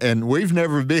 And we've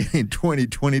never been in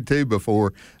 2022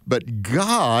 before. But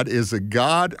God is a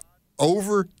God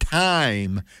over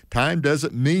time. Time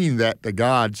doesn't mean that to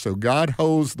God, so God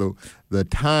holds the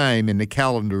time and the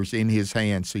calendars in His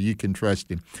hands, so you can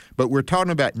trust Him. But we're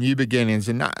talking about new beginnings,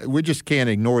 and we just can't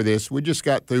ignore this. We just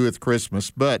got through with Christmas,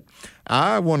 but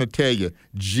I want to tell you,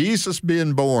 Jesus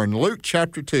being born, Luke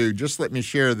chapter 2, just let me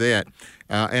share that,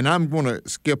 and I'm going to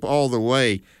skip all the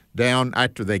way down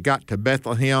after they got to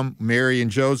Bethlehem, Mary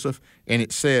and Joseph, and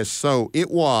it says, so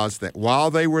it was that while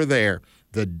they were there,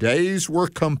 the days were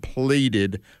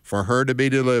completed for her to be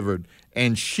delivered,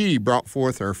 and she brought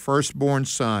forth her firstborn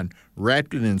son,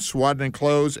 wrapped him in swaddling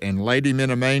clothes, and laid him in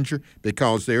a manger,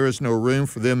 because there is no room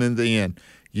for them in the inn.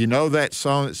 You know that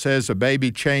song that says a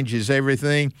baby changes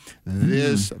everything?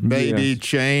 This baby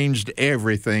changed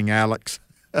everything, Alex.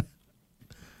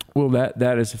 Well,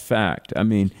 that is a fact. I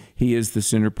mean, He is the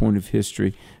center point of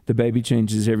history. The baby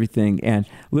changes everything. And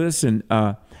listen,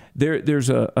 there's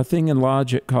a thing in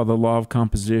logic called the law of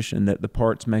composition, that the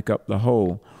parts make up the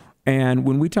whole. And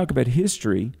when we talk about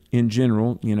history in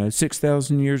general,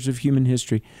 6,000 years of human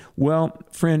history, well,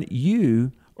 friend,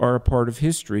 you are a part of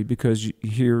history, because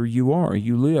here you are,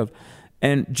 you live.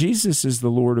 And Jesus is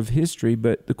the Lord of history,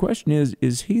 but the question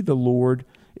is He the Lord?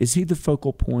 Is He the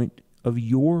focal point of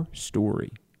your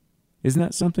story? Isn't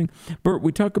that something? Bert,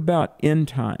 we talk about end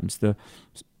times. The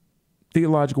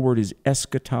theological word is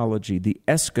eschatology, the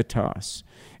eschatos.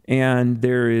 And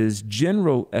there is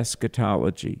general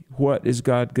eschatology. What is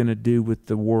God going to do with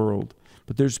the world?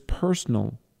 But there's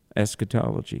personal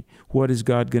eschatology. What is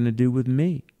God going to do with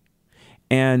me?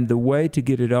 And the way to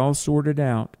get it all sorted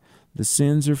out, the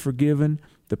sins are forgiven,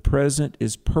 the present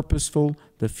is purposeful,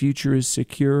 the future is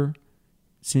secure,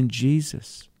 it's in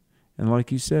Jesus. And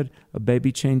like you said, a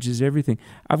baby changes everything.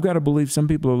 I've got to believe some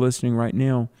people are listening right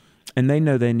now, and they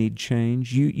know they need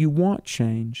change. You want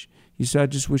change. You say, I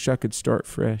just wish I could start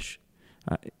fresh.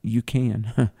 You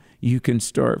can. You can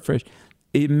start fresh.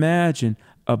 Imagine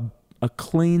a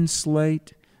clean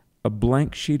slate, a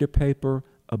blank sheet of paper,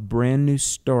 a brand new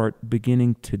start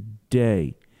beginning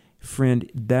today. Friend,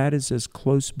 that is as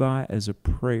close by as a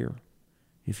prayer,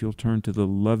 if you'll turn to the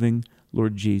loving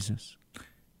Lord Jesus.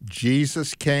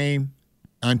 Jesus came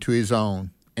unto His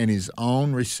own, and His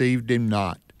own received Him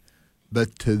not.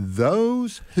 But to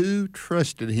those who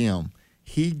trusted Him,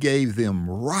 He gave them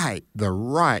the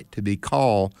right to be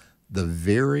called the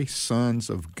very sons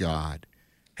of God.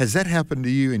 Has that happened to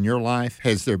you in your life?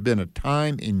 Has there been a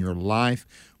time in your life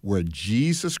where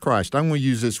Jesus Christ, I'm going to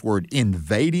use this word,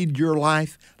 invaded your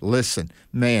life? Listen,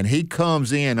 man, He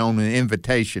comes in on an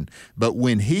invitation, but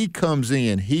when He comes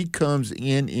in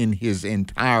in His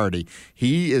entirety.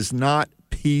 He is not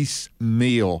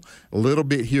piecemeal, a little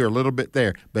bit here, a little bit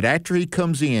there. But after He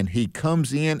comes in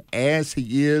as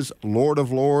He is Lord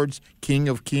of Lords, King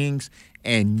of Kings,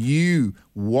 and you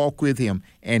walk with Him.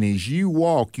 And as you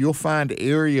walk, you'll find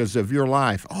areas of your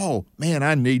life. Oh, man,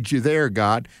 I need you there,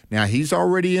 God. Now, He's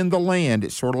already in the land.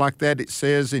 It's sort of like that it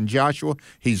says in Joshua.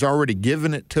 He's already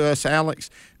given it to us,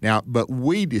 Alex. Now, but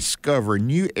we discover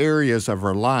new areas of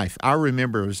our life. I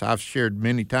remember, as I've shared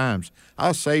many times, I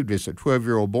was saved as a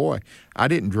 12-year-old boy. I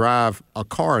didn't drive a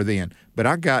car then, but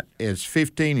I got, as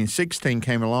 15 and 16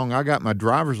 came along, I got my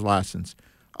driver's license.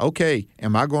 Okay,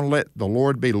 am I going to let the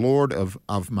Lord be Lord of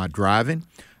my driving?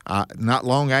 Not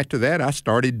long after that, I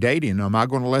started dating. Am I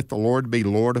going to let the Lord be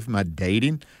Lord of my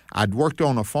dating? I'd worked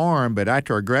on a farm, but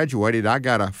after I graduated, I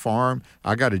got a farm.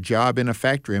 I got a job in a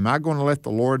factory. Am I going to let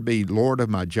the Lord be Lord of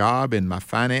my job and my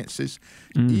finances?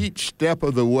 Each step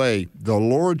of the way, the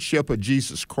Lordship of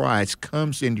Jesus Christ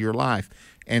comes into your life.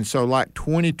 And so like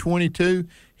 2022,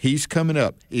 he's coming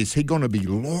up. Is he going to be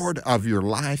Lord of your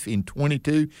life in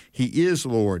 22? He is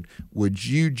Lord. Would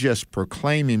you just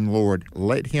proclaim him Lord?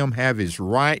 Let him have his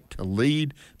right to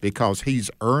lead, because he's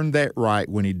earned that right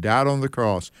when he died on the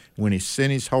cross, when he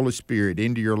sent his Holy Spirit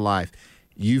into your life.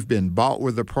 You've been bought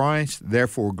with a price,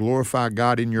 therefore glorify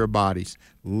God in your bodies.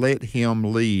 Let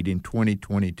him lead in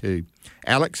 2022.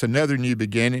 Alex, another new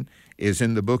beginning is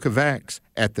in the book of Acts.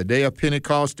 At the day of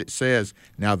Pentecost, it says,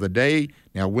 Now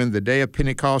when the day of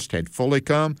Pentecost had fully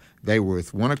come, they were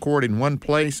with one accord in one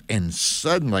place, and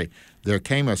suddenly there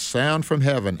came a sound from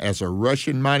heaven as a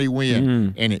rushing mighty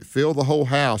wind, and it filled the whole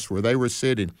house where they were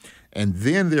sitting. And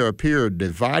then there appeared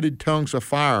divided tongues of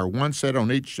fire, one set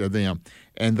on each of them,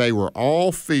 and they were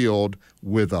all filled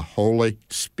with the Holy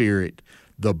Spirit.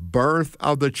 The birth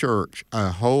of the church,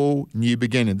 a whole new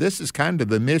beginning. This is kind of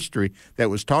the mystery that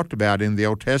was talked about in the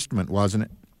Old Testament, wasn't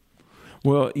it?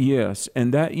 Well, yes,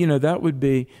 and that that would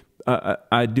be.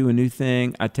 I do a new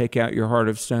thing. I take out your heart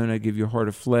of stone. I give you a heart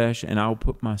of flesh, and I'll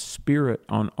put my Spirit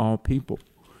on all people.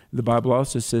 The Bible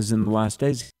also says in the last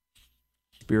days,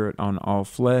 Spirit on all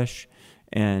flesh,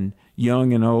 and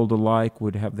young and old alike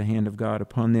would have the hand of God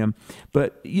upon them.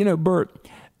 But Bert,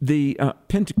 the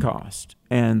Pentecost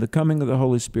and the coming of the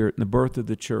Holy Spirit and the birth of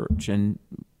the church and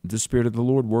the Spirit of the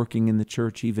Lord working in the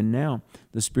church even now,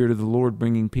 the Spirit of the Lord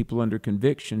bringing people under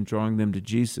conviction, drawing them to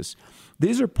Jesus.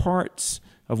 These are parts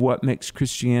of what makes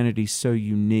Christianity so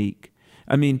unique.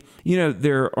 I mean,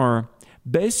 there are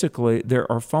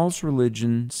false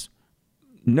religions,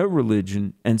 no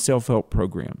religion, and self-help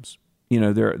programs.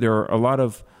 There are a lot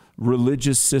of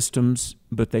religious systems,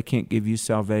 but they can't give you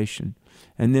salvation.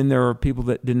 And then there are people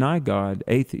that deny God,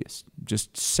 atheists,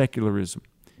 just secularism.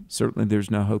 Certainly there's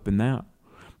no hope in that.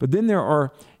 But then there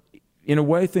are, in a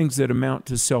way, things that amount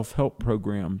to self-help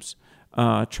programs,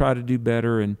 try to do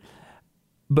better.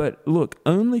 But look,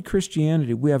 only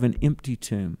Christianity, we have an empty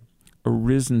tomb, a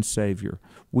risen Savior.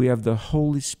 We have the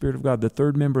Holy Spirit of God, the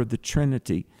third member of the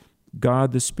Trinity,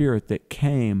 God the Spirit that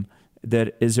came,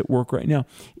 that is at work right now.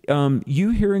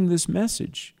 You hearing this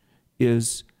message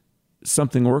is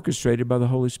something orchestrated by the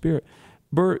Holy Spirit.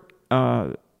 Bert,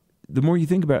 the more you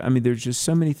think about it, there's just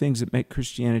so many things that make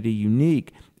Christianity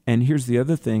unique. And here's the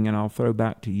other thing, and I'll throw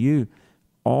back to you.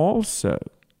 Also,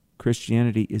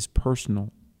 Christianity is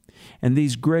personal. And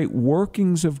these great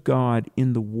workings of God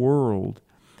in the world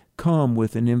come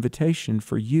with an invitation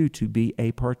for you to be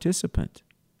a participant.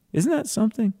 Isn't that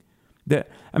something?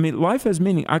 Life has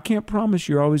meaning. I can't promise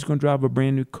you're always going to drive a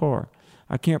brand new car.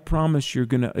 I can't promise you're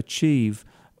going to achieve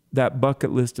that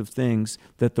bucket list of things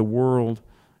that the world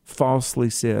falsely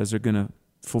says are going to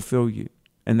fulfill you,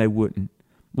 and they wouldn't.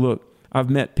 Look, I've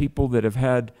met people that have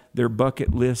had their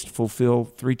bucket list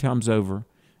fulfilled 3 times over,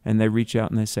 and they reach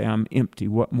out and they say, I'm empty.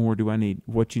 What more do I need?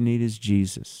 What you need is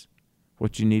Jesus.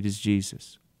 What you need is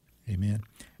Jesus. Amen.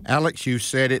 Alex, you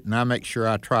said it, and I make sure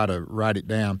I try to write it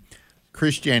down.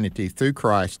 Christianity through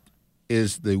Christ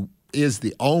is the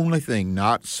only thing,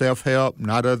 not self-help,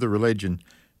 not other religion,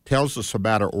 tells us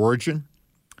about our origin,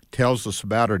 tells us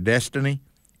about our destiny,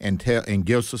 and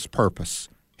gives us purpose.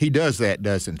 He does that,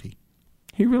 doesn't he?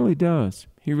 He really does.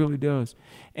 He really does.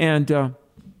 And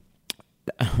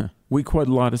we quote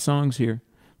a lot of songs here,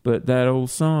 but that old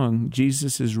song,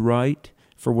 Jesus is right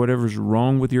for whatever's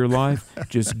wrong with your life,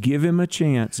 just give him a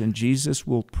chance, and Jesus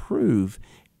will prove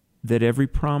that every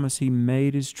promise he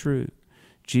made is true.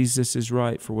 Jesus is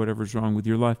right for whatever's wrong with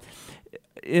your life.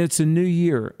 It's a new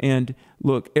year, and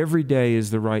look, every day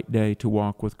is the right day to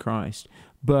walk with Christ.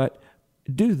 But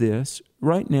do this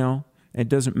right now. It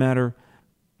doesn't matter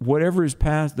whatever is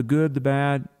past, the good, the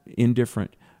bad,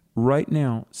 indifferent. Right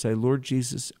now, say, Lord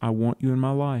Jesus, I want you in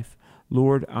my life.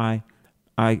 Lord, I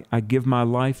give my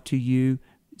life to you.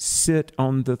 Sit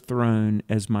on the throne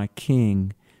as my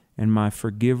king and my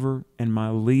forgiver and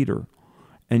my leader.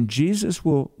 And Jesus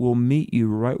will meet you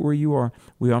right where you are.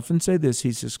 We often say this,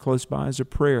 he's as close by as a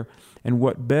prayer. And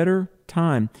what better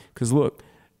time? Because look,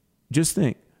 just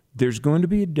think, there's going to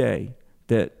be a day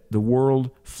that the world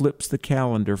flips the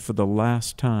calendar for the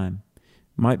last time.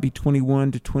 Might be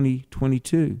 21 to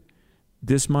 2022.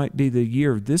 This might be the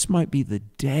year. This might be the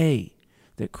day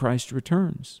that Christ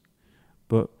returns.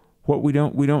 But what we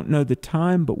don't know the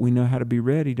time, but we know how to be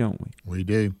ready, don't we? We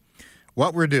do.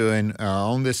 What we're doing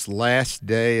on this last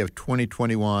day of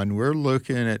 2021, we're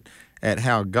looking at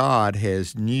how God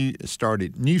has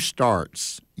started new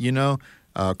starts.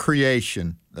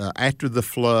 creation, after the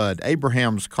flood,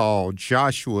 Abraham's call,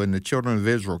 Joshua and the children of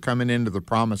Israel coming into the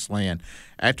promised land.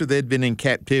 After they'd been in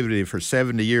captivity for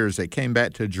 70 years, they came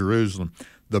back to Jerusalem.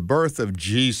 The birth of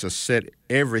Jesus set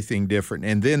everything different.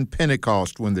 And then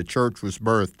Pentecost, when the church was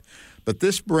birthed. But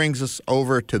this brings us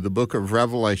over to the book of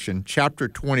Revelation, chapter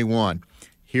 21.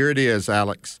 Here it is,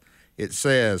 Alex. It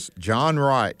says, John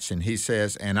writes, and he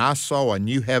says, "And I saw a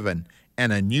new heaven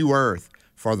and a new earth,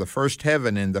 for the first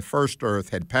heaven and the first earth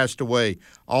had passed away.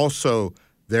 Also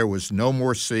there was no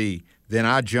more sea. Then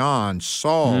I, John,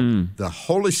 saw the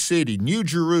holy city, New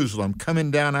Jerusalem, coming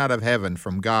down out of heaven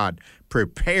from God,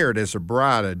 prepared as a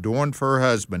bride adorned for her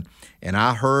husband. And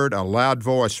I heard a loud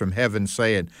voice from heaven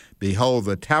saying, Behold,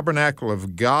 the tabernacle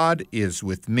of God is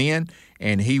with men,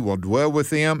 and he will dwell with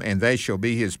them, and they shall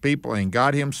be his people, and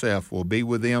God himself will be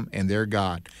with them and their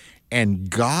God. And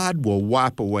God will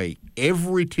wipe away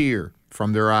every tear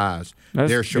from their eyes.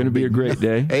 That's going to be a great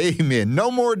day. Amen.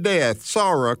 No more death,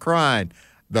 sorrow, crying.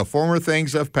 The former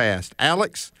things have passed."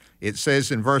 Alex, it says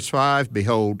in verse 5,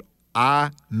 "Behold,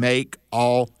 I make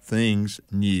all things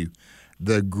new."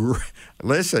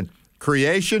 Listen,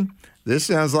 creation, this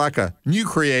sounds like a new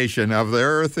creation of the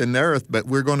earth, but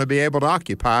we're going to be able to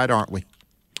occupy it, aren't we?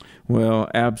 Well,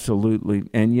 absolutely.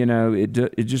 And,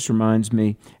 it just reminds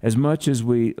me, as much as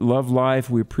we love life,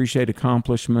 we appreciate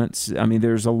accomplishments. I mean,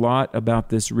 there's a lot about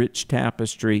this rich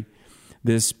tapestry,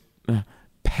 this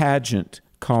pageant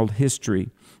called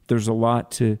history. There's a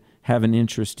lot to have an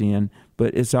interest in,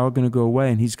 but it's all going to go away,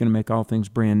 and he's going to make all things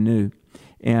brand new.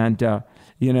 And,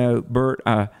 Bert,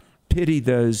 I pity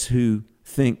those who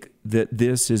think that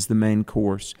this is the main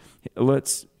course.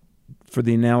 For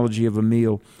the analogy of a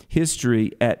meal,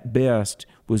 history at best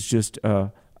was just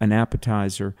an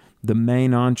appetizer. The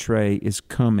main entree is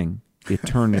coming,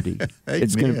 eternity.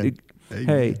 It's going to be,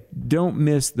 hey, don't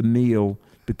miss the meal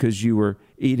because you were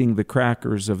eating the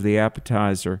crackers of the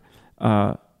appetizer.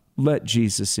 Let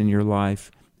Jesus in your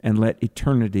life and let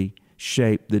eternity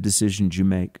shape the decisions you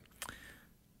make.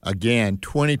 Again,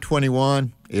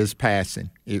 2021 is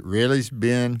passing. It really's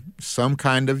been some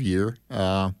kind of year.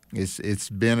 It's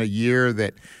been a year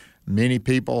that many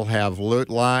people have looked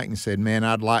like and said, man,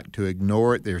 I'd like to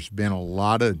ignore it. There's been a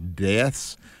lot of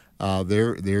deaths.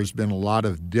 There's been a lot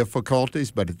of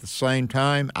difficulties, but at the same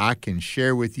time, I can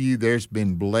share with you there's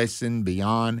been blessing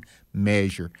beyond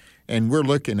measure. And we're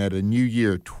looking at a new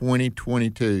year,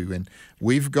 2022, and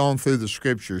we've gone through the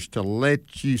scriptures to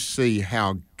let you see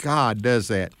how God does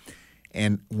that.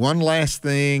 And one last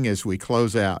thing as we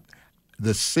close out,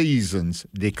 the seasons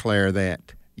declare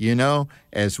that.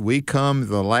 As we come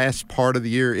the last part of the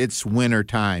year, it's winter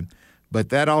time. But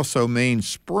that also means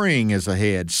spring is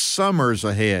ahead, summer's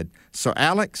ahead. So,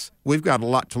 Alex, we've got a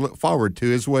lot to look forward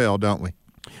to as well, don't we?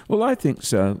 Well, I think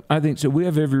so. We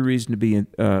have every reason to be,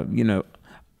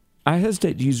 I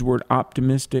hesitate to use the word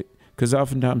optimistic because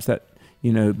oftentimes that,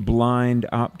 blind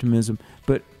optimism.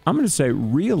 But I'm going to say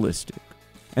realistic.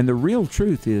 And the real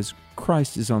truth is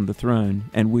Christ is on the throne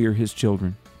and we are his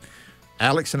children.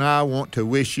 Alex and I want to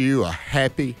wish you a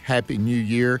happy, happy new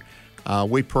year.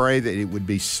 We pray that it would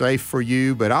be safe for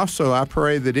you, but also I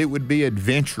pray that it would be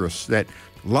adventurous, that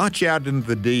launch out into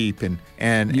the deep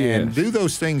and do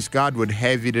those things God would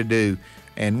have you to do.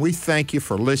 And we thank you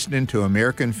for listening to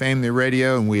American Family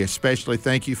Radio, and we especially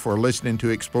thank you for listening to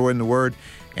Exploring the Word.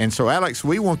 And so, Alex,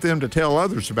 we want them to tell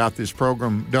others about this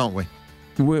program, don't we?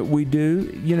 We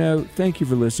do. Thank you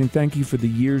for listening. Thank you for the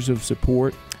years of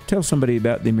support. Tell somebody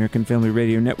about the American Family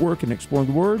Radio Network and Exploring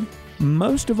the Word.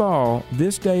 Most of all,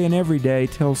 this day and every day,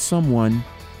 tell someone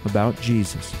about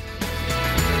Jesus.